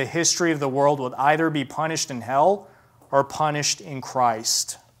sin in the history of the world will either be punished in hell or punished in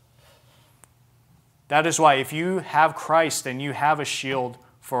Christ. That is why if you have Christ and you have a shield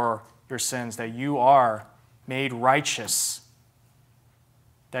for your sins, that you are made righteous,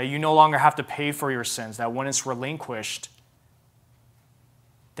 that you no longer have to pay for your sins, that when it's relinquished,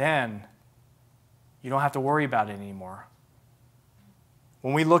 then you don't have to worry about it anymore.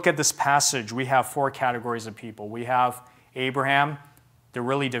 When we look at this passage, we have four categories of people. We have Abraham, the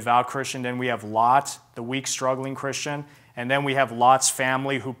really devout Christian. Then we have Lot, the weak, struggling Christian. And then we have Lot's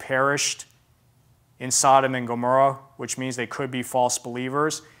family who perished in Sodom and Gomorrah, which means they could be false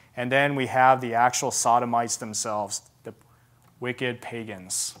believers. And then we have the actual Sodomites themselves, the wicked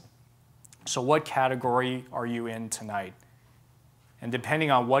pagans. So what category are you in tonight? And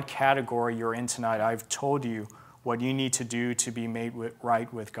depending on what category you're in tonight, I've told you what you need to do to be made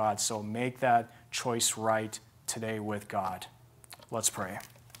right with God. So make that choice right today with God. Let's pray.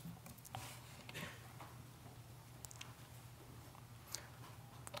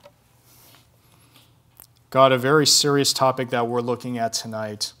 God, a very serious topic that we're looking at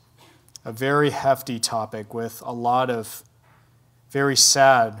tonight, a very hefty topic with a lot of very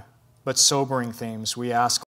sad but sobering themes. We ask,